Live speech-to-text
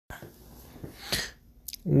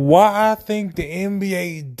Why I think the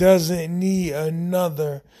NBA doesn't need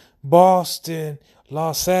another Boston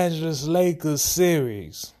Los Angeles Lakers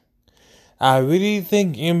series. I really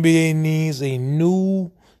think NBA needs a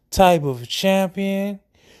new type of champion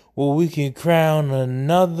where we can crown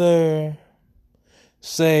another,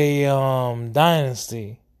 say,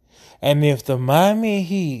 dynasty. And if the Miami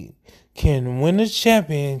Heat can win a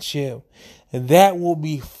championship, that will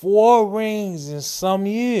be 4 rings in some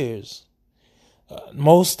years.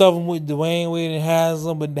 Most of them with Dwayne Wade and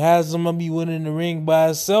Haslam, but Haslam will be winning the ring by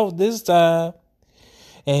himself this time.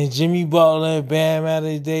 And Jimmy Butler, Bam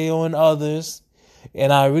Adebayo, and others.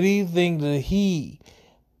 And I really think that he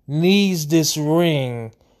needs this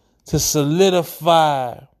ring to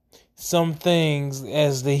solidify some things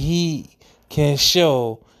as the Heat can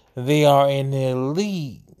show they are an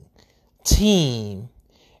elite team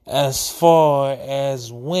as far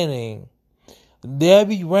as winning. They'll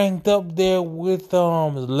be ranked up there with the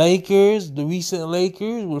Lakers, the recent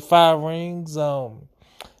Lakers with 5 rings, the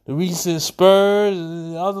recent Spurs,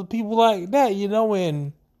 and other people like that,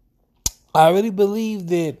 and I really believe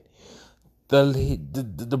that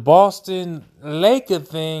the Boston Laker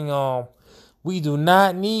thing, we do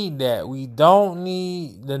not need that. We don't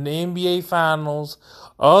need the NBA Finals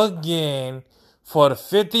again for the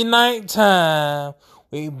 59th time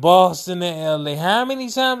with Boston and LA. How many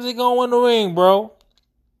times they gonna win the ring, bro?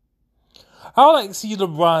 I would like to see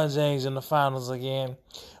LeBron James in the finals again,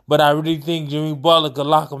 but I really think Jimmy Butler could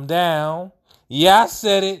lock him down. Yeah, I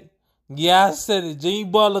said it. Jimmy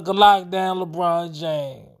Butler could lock down LeBron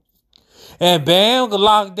James. And Bam could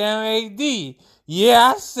lock down AD.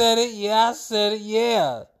 Yeah, I said it.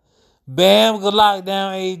 Yeah. Bam could lock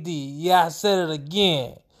down AD. Yeah, I said it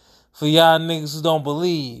again. For y'all niggas who don't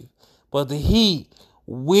believe. But the Heat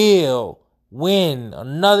will win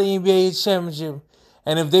another NBA championship.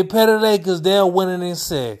 And if they play the Lakers, they'll win it in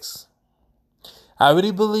 6. I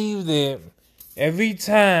really believe that every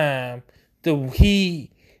time the Heat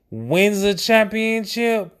wins a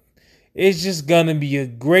championship, it's just going to be a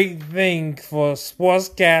great thing for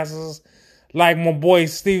sportscasters like my boy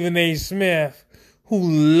Stephen A. Smith,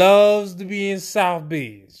 who loves to be in South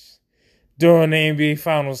Beach during the NBA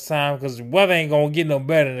Finals time because the weather ain't going to get no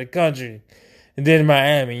better in the country than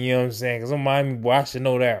Miami, you know what I'm saying? Because I'm a Miami boy, I should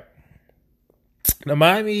know that. The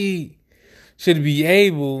Miami should be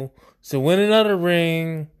able to win another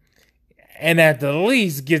ring and at the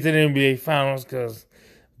least get to the NBA Finals because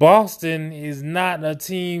Boston is not a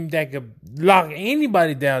team that could lock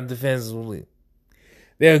anybody down defensively.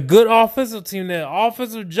 They're a good offensive team. They're an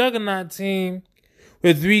offensive juggernaut team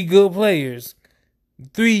with 3 good players.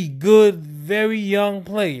 3 good, very young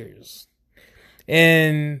players.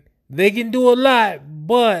 And they can do a lot,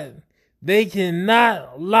 but they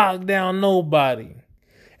cannot lock down nobody.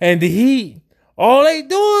 And the Heat, all they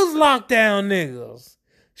do is lock down niggas.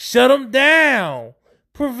 Shut them down.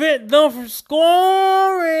 Prevent them from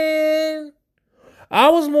scoring. I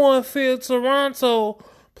was more in fear of Toronto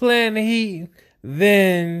playing the Heat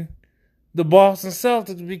than the Boston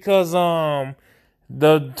Celtics because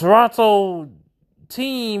the Toronto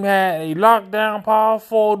team had a lockdown power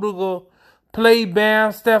forward who could play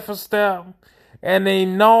Bam step for step and a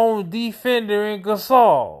known defender in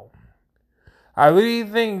Gasol. I really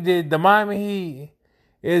think that the Miami Heat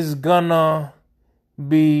is gonna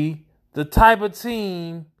be the type of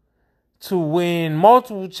team to win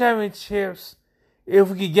multiple championships if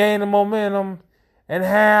we could gain the momentum and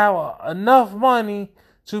have enough money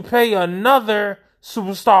to pay another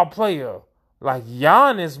superstar player like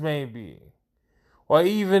Giannis maybe, or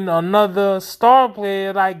even another star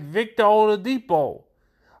player like Victor Oladipo.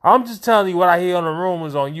 I'm just telling you what I hear on the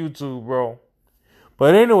rumors on YouTube, bro.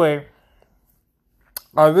 But anyway,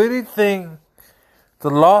 I really think the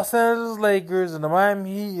Los Angeles Lakers and the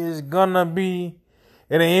Miami Heat is gonna be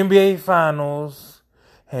in the NBA Finals,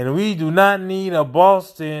 and we do not need a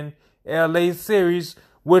Boston LA series,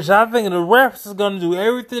 which I think the refs is gonna do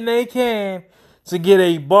everything they can to get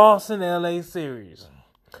a Boston LA series,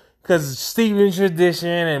 cause Steven tradition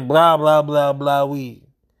and blah blah blah blah we.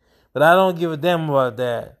 But I don't give a damn about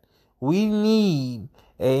that. We need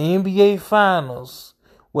a NBA Finals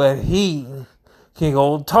where Heat can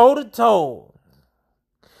go toe to toe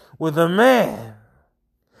with the man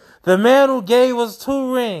who gave us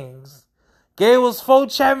 2 rings, gave us 4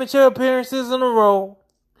 championship appearances in a row,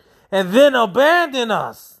 and then abandoned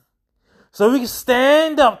us. So we can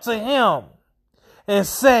stand up to him and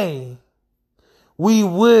say, we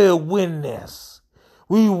will win this.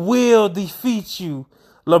 We will defeat you,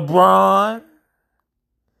 LeBron.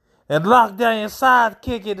 And lock down your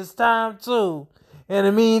sidekick at this time too. In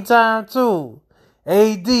the meantime too,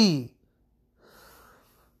 AD,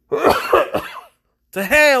 To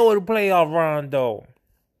hell with the playoff run, though.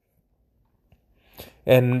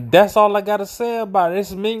 And that's all I got to say about it.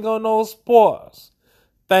 It's Mingo No Sports.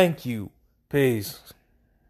 Thank you. Peace.